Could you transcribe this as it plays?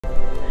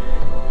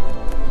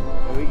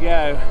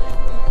go.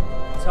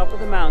 Top of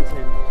the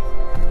mountain.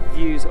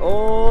 Views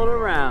all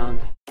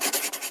around.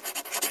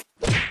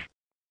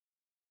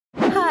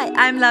 Hi,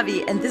 I'm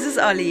Lavi and this is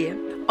Ollie.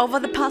 Over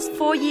the past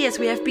 4 years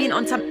we have been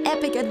on some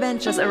epic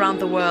adventures around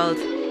the world.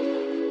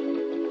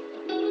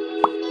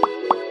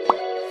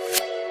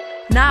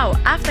 Now,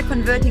 after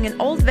converting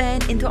an old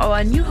van into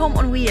our new home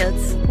on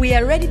wheels, we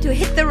are ready to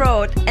hit the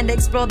road and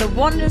explore the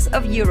wonders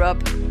of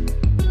Europe.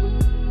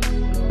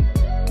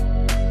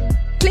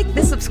 Click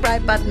the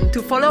subscribe button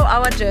to follow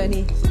our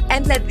journey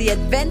and let the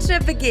adventure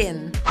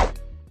begin.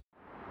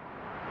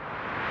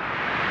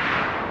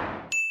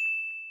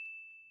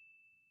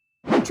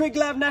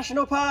 Triglav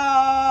National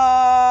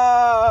Park!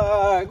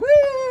 Woo!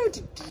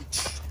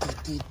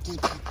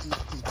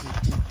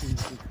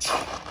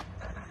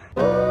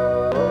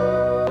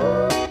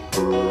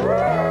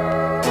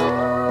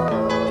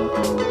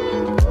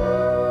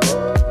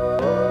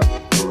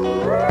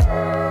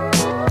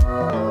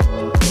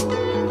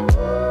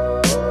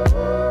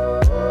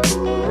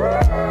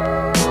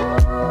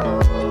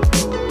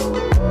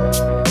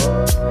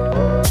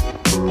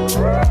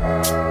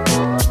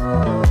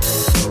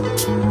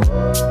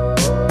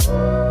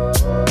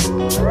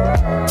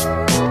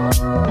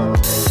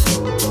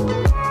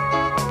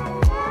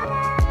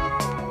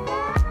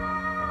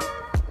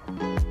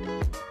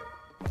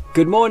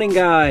 Good morning,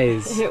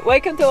 guys!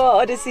 Welcome to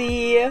our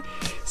Odyssey!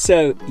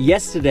 So,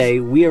 yesterday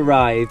we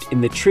arrived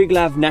in the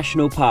Triglav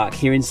National Park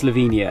here in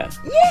Slovenia.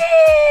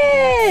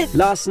 Yes!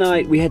 Last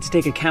night we had to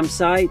take a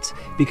campsite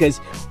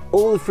because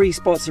all the free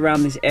spots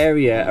around this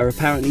area are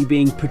apparently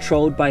being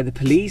patrolled by the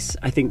police.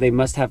 I think they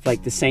must have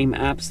like the same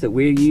apps that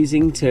we're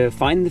using to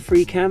find the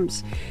free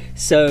camps.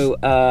 So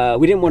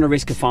we didn't want to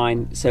risk a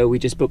fine, so we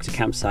just booked a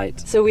campsite.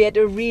 So we had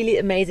a really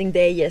amazing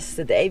day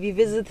yesterday. We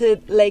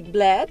visited Lake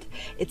Bled.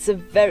 It's a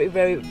very,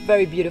 very,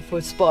 very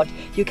beautiful spot.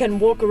 You can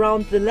walk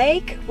around the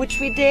lake, which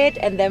we did,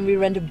 and then we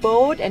rent a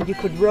boat and you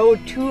could row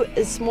to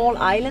a small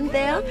island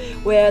there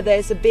where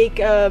there's a big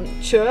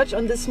church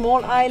on the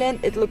small island.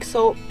 It looks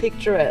so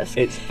picturesque.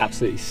 It's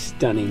absolutely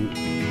stunning.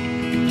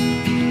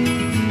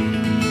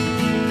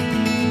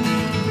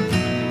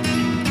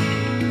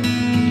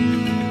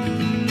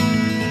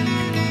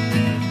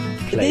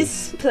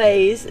 This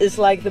place is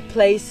like the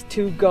place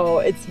to go.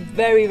 It's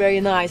very, very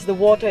nice. The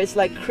water is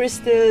like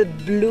crystal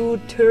blue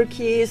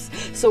turquoise.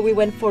 So we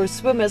went for a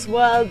swim as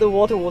well. The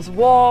water was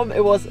warm.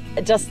 It was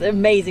just an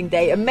amazing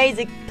day.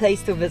 Amazing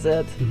place to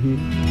visit.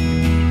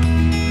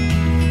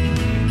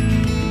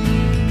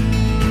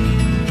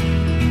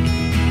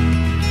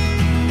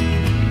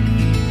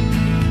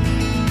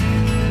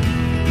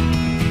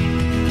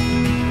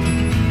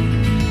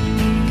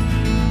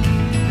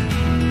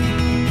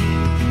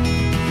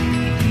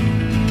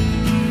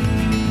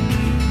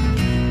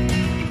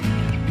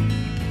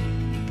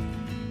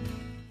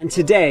 And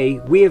today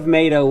we have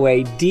made our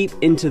way deep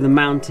into the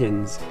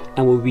mountains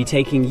and we'll be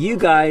taking you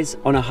guys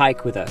on a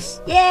hike with us.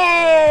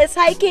 Yes,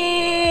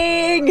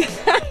 hiking!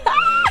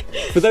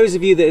 For those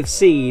of you that have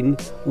seen,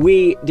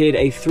 we did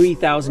a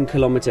 3,000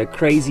 kilometer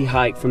crazy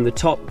hike from the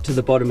top to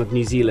the bottom of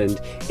New Zealand.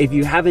 If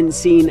you haven't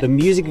seen the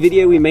music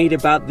video we made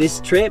about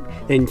this trip,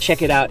 then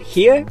check it out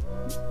here.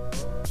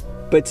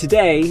 But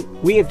today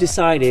we have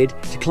decided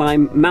to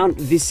climb Mount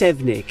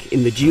VIŠEVNIK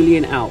in the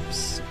Julian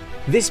Alps.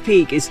 This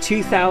peak is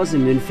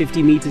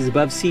 2,050 meters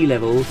above sea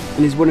level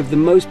and is one of the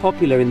most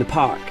popular in the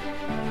park.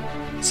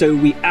 So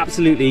we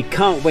absolutely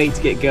can't wait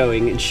to get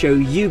going and show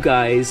you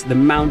guys the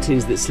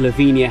mountains that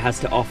Slovenia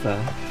has to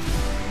offer.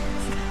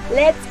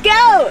 Let's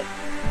go!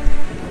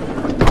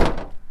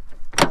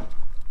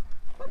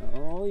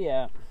 Oh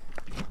yeah.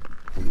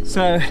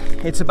 So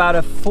it's about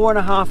a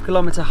 4.5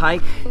 kilometer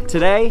hike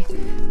today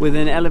with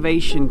an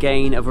elevation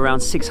gain of around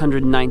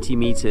 690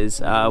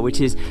 meters, which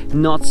is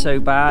not so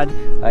bad.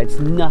 It's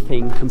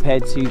nothing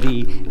compared to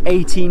the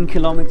 18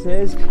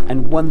 kilometers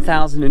and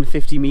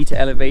 1,050 meter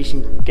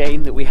elevation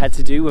gain that we had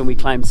to do when we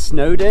climbed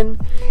Snowdon.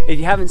 If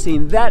you haven't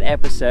seen that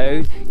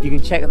episode, you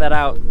can check that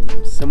out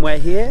somewhere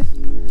here.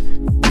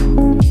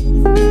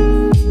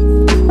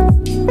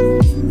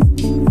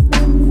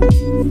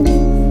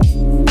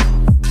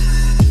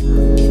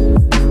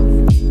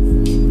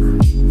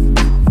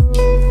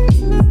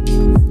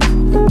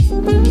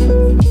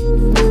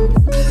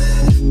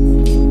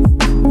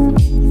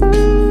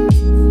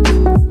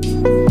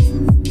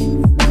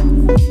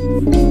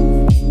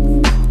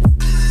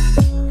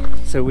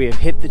 So we have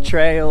hit the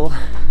trail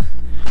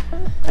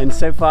and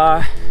so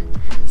far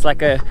it's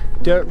like a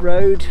dirt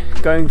road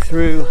going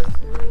through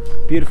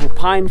beautiful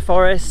pine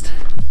forest,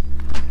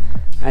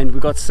 and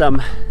we've got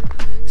some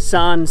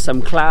sun,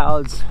 some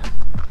clouds,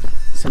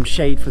 some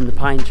shade from the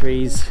pine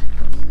trees.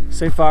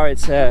 So far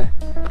it's a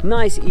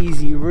nice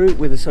easy route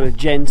with a sort of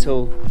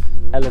gentle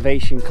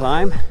elevation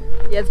climb.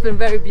 Yeah, it's been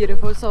very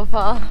beautiful so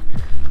far.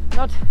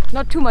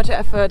 Not too much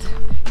effort.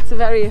 It's a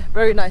very,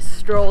 very nice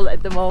stroll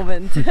at the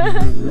moment.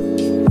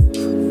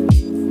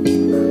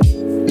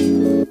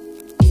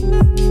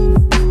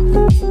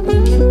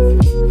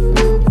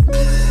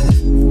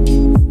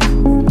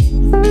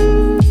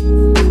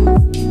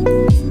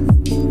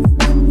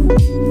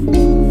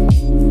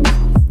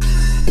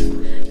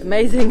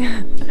 amazing.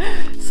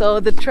 So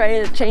the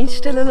trail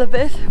changed a little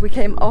bit. We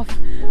came off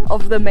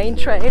of the main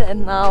trail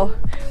and now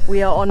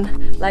we are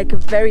on like a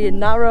very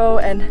narrow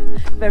and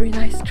very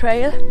nice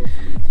trail.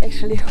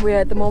 Actually, we're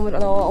at the moment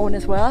on our own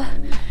as well.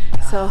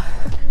 So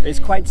it's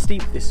quite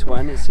steep, this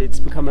one. It's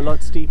become a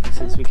lot steeper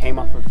since we came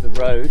off of the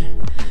road.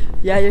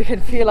 Yeah, you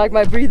can feel like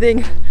my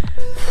breathing.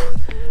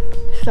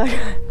 It's like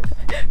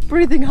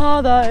breathing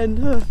harder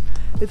and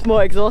it's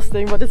more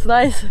exhausting, but it's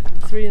nice.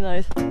 It's really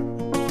nice.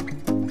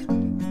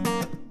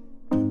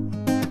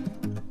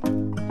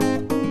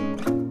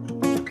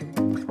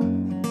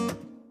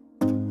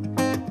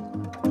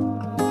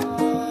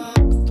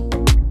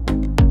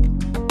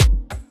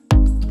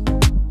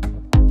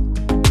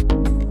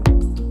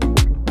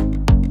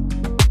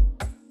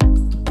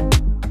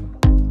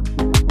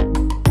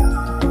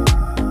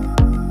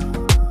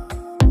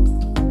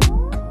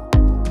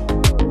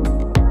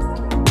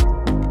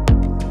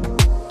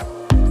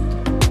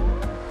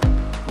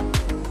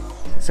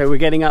 So we're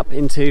getting up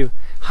into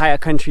higher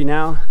country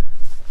now.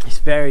 It's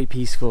very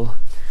peaceful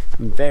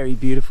and very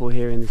beautiful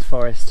here in this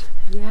forest.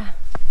 Yeah.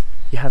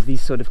 You have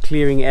these sort of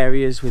clearing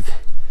areas with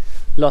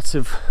lots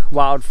of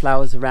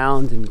wildflowers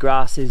around and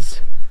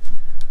grasses.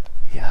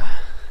 Yeah.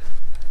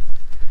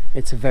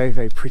 It's a very,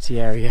 very pretty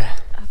area.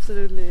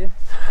 Absolutely.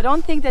 I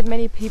don't think that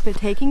many people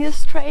taking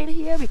this trail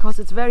here because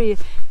it's very,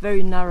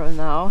 very narrow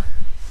now.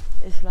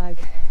 It's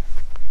like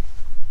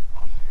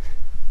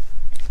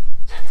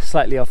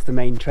slightly off the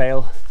main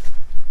trail.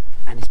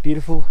 And it's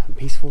beautiful and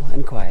peaceful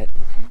and quiet.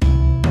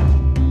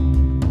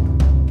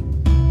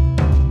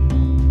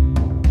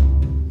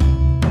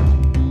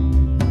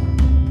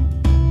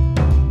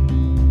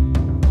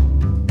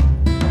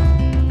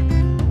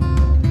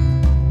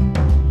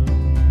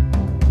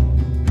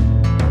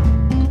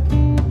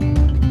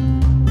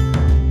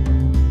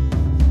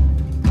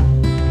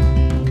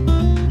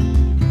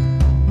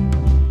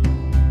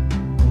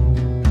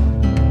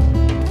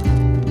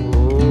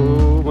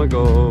 Oh my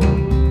God.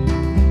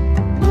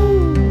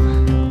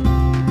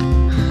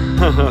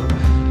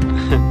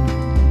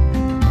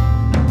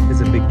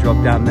 There's a big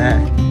drop down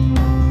there.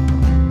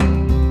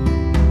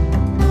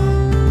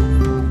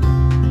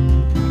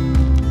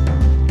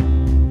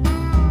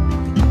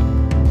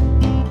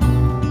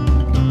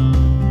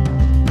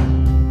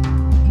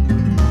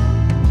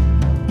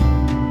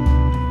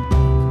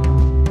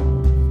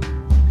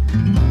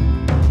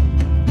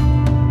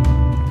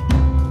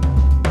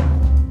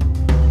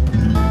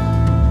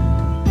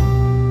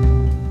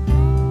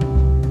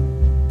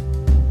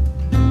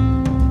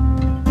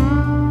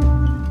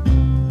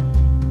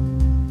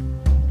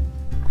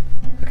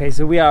 Okay,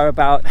 so we are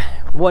about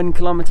 1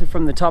 kilometer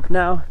from the top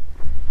now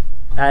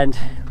and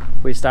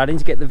we're starting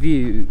to get the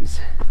views.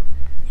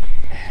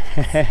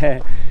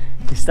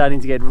 It's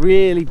starting to get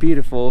really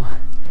beautiful,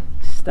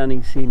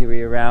 stunning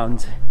scenery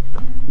around.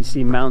 You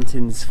see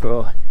mountains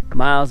for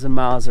miles and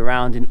miles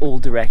around in all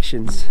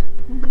directions.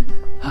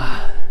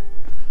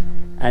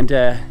 And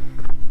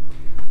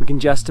we can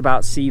just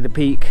about see the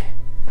peak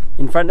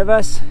in front of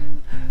us.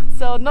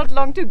 so not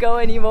long to go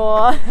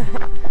anymore.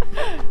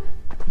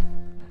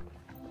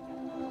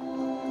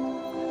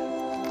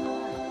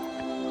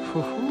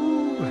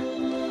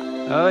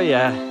 Oh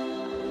yeah,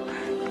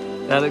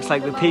 that looks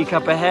like the peak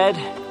up ahead.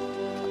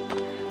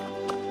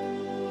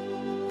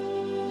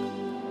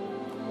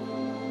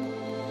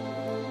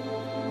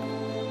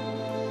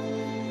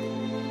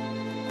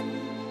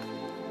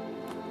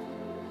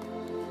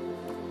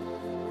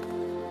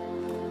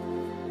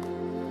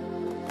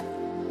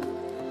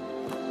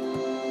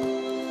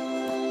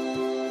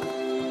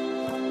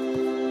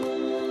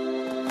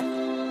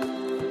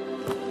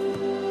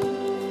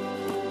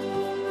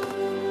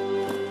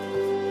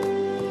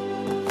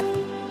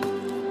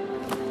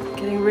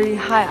 Getting really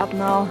high up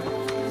now.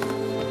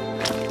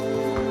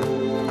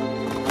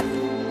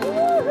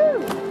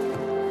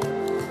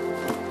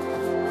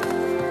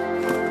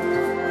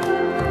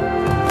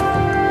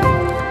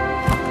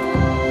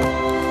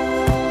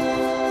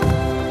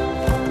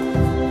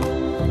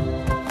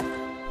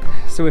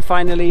 So we're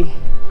finally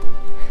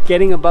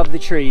getting above the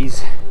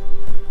trees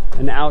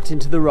and out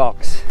into the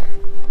rocks.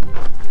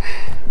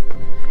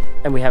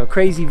 And we have a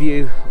crazy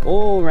view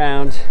all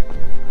around.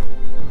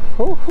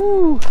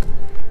 Woohoo!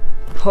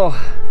 Oh,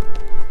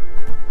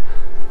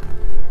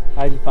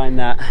 how do you find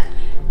that?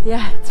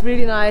 Yeah, it's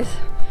really nice.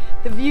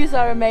 The views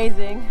are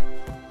amazing.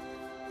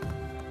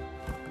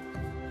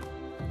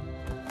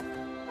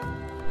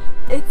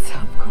 It's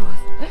of course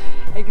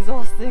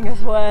exhausting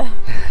as well.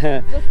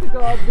 Just to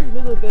go up this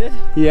little bit.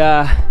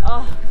 Yeah,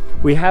 Oh.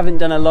 we haven't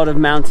done a lot of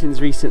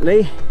mountains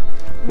recently.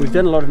 We've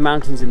done a lot of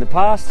mountains in the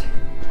past,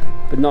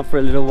 but not for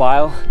a little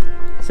while.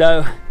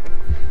 So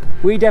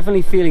we're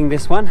definitely feeling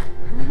this one,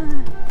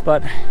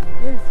 but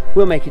Yes.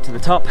 we'll make it to the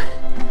top,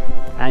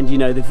 and you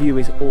know the view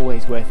is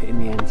always worth it in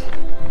the end.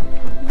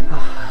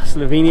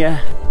 Slovenia,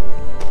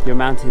 your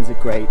mountains are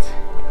great.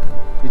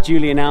 The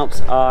Julian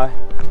Alps are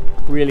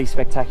really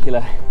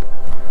spectacular.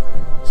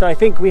 So I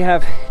think we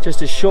have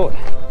just a short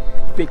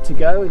bit to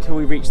go until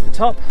we reach the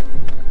top.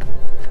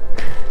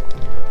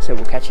 So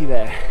we'll catch you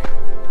there.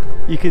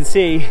 You can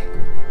see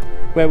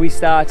where we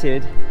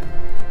started,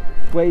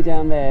 way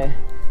down there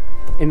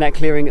in that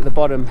clearing at the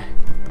bottom.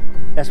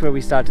 That's where we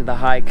started the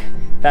hike.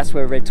 That's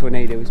where Red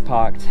Tornado is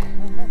parked.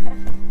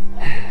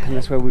 And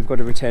that's where we've got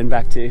to return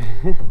back to.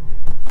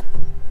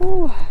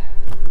 Ooh.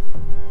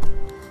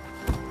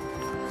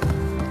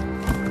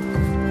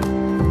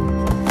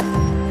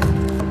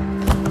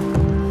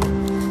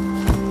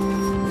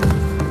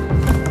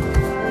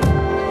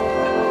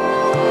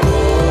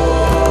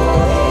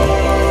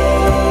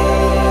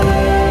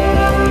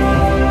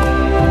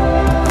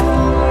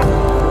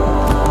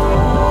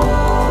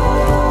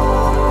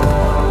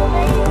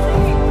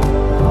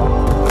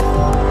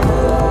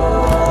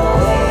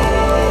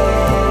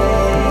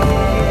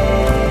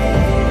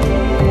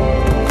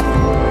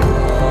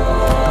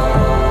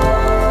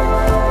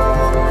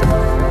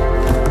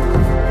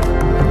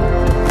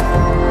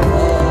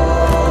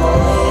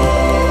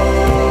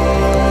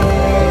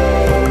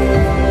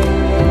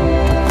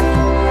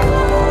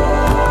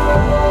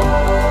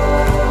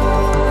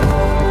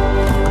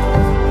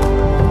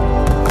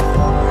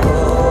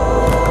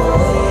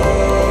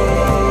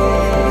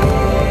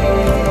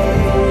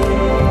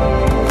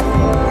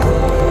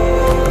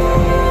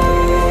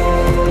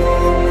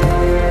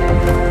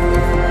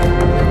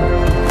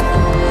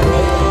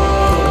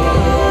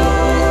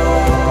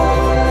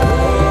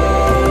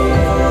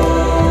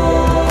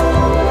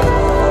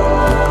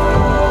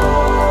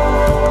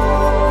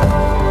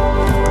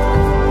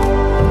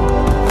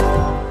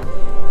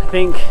 I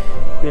think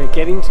we're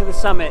getting to the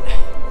summit.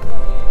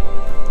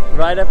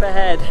 Right up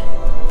ahead,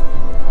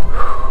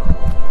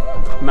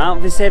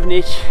 Mount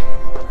VIŠEVNIK,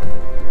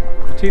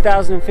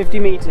 2,050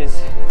 meters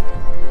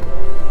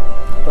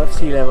above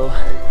sea level.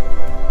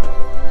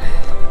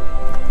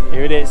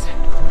 Here it is.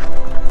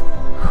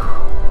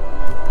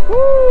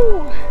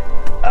 Woo!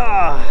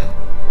 Ah!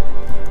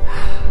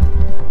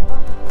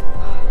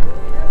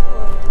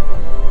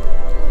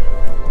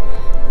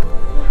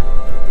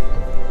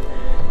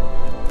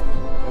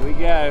 Here we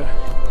go.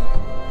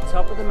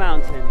 Top of the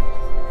mountain.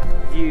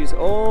 Views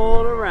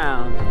all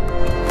around.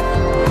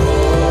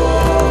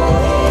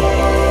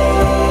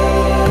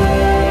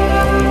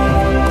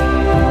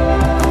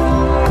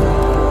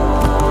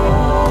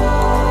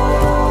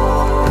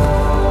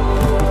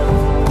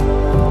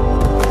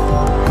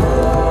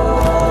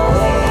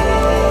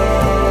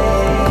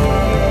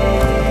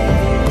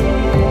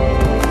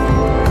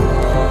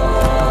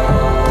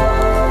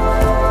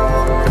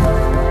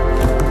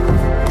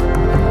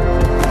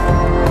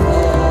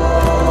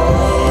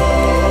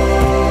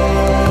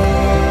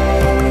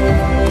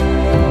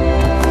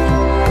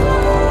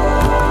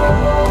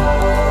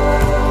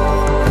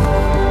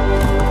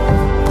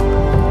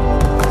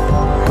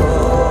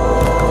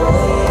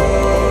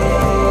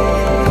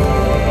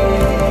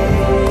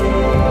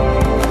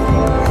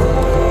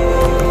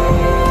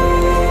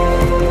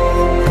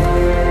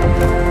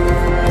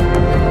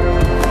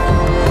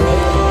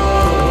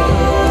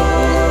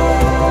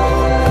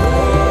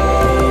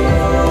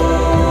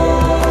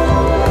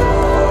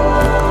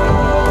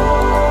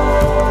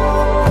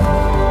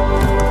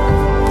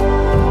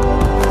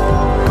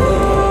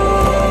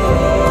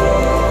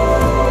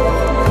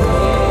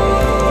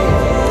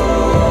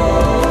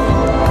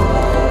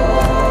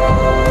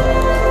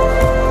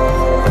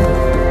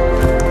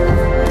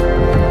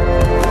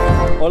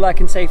 All I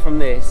can say from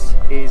this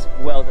is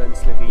well done,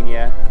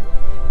 Slovenia.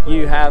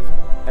 You have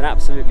an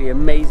absolutely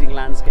amazing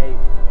landscape,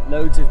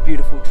 loads of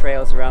beautiful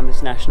trails around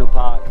this national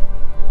park.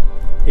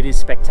 It is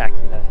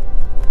spectacular.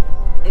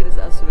 It is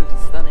absolutely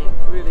stunning.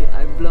 Really,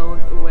 I'm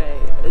blown away.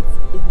 It's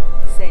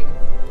insane.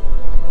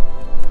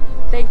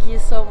 Thank you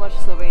so much,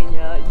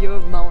 Slovenia. Your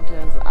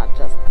mountains are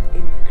just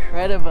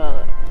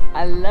incredible.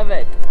 I love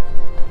it.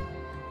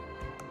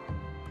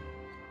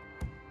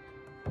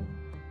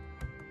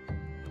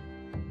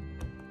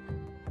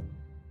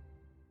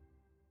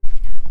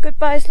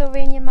 Goodbye,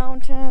 Slovenian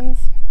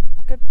mountains.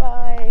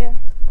 Goodbye.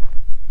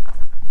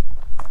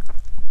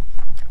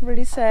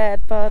 Really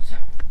sad, but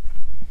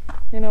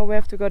you know, we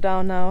have to go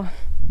down now.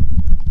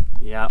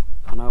 Yeah,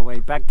 on our way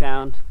back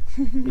down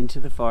into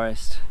the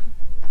forest.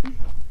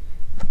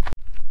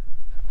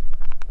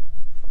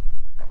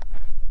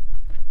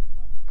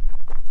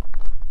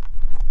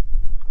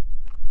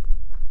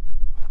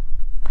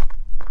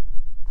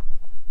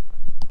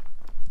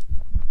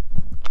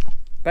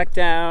 Back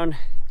down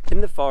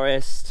in the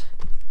forest.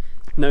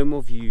 No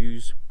more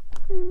views,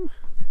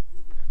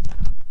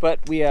 but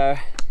we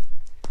are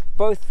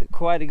both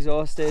quite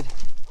exhausted,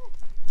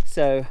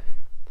 so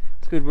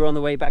it's good we're on the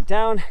way back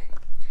down,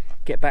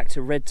 get back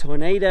to Red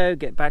Tornado,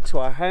 get back to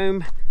our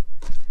home.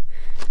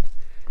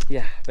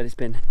 Yeah, but it's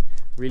been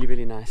really,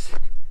 really nice.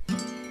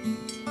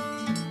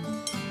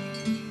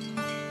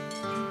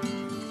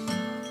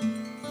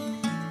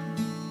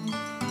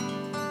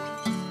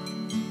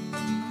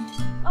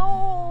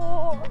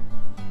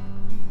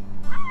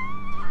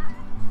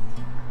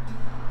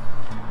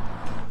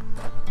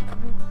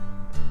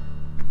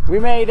 We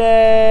made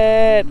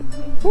it!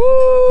 Woo!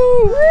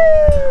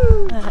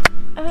 Woo!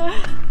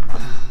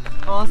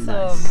 Awesome.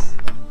 Nice.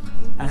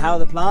 And how are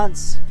the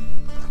plants?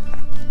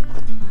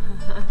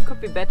 could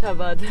be better,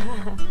 but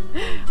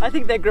I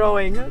think they're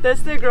growing. They're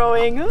still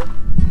growing.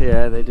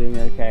 Yeah, they're doing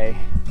okay.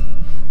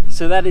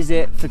 So that is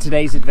it for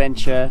today's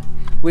adventure.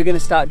 We're going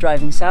to start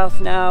driving south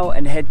now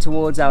and head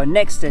towards our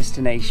next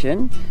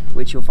destination,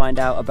 which you'll find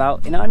out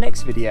about in our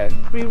next video.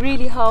 We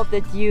really hope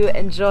that you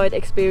enjoyed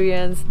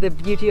experience the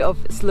beauty of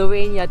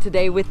Slovenia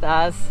today with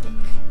us.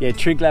 Yeah,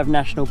 Triglav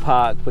National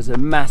Park was a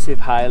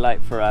massive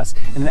highlight for us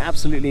and an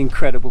absolutely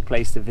incredible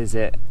place to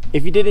visit.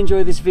 If you did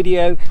enjoy this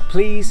video,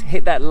 please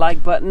hit that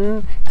like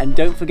button and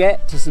don't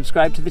forget to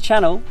subscribe to the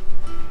channel.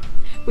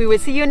 We will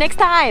see you next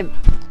time.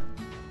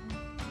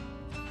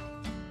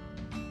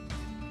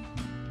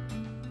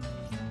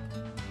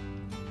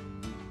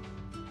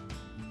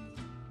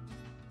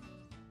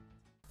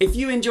 If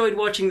you enjoyed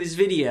watching this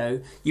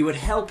video, you would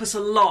help us a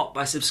lot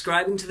by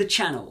subscribing to the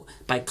channel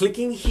by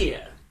clicking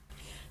here.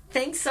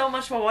 Thanks so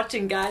much for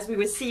watching, guys. We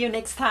will see you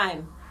next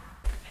time.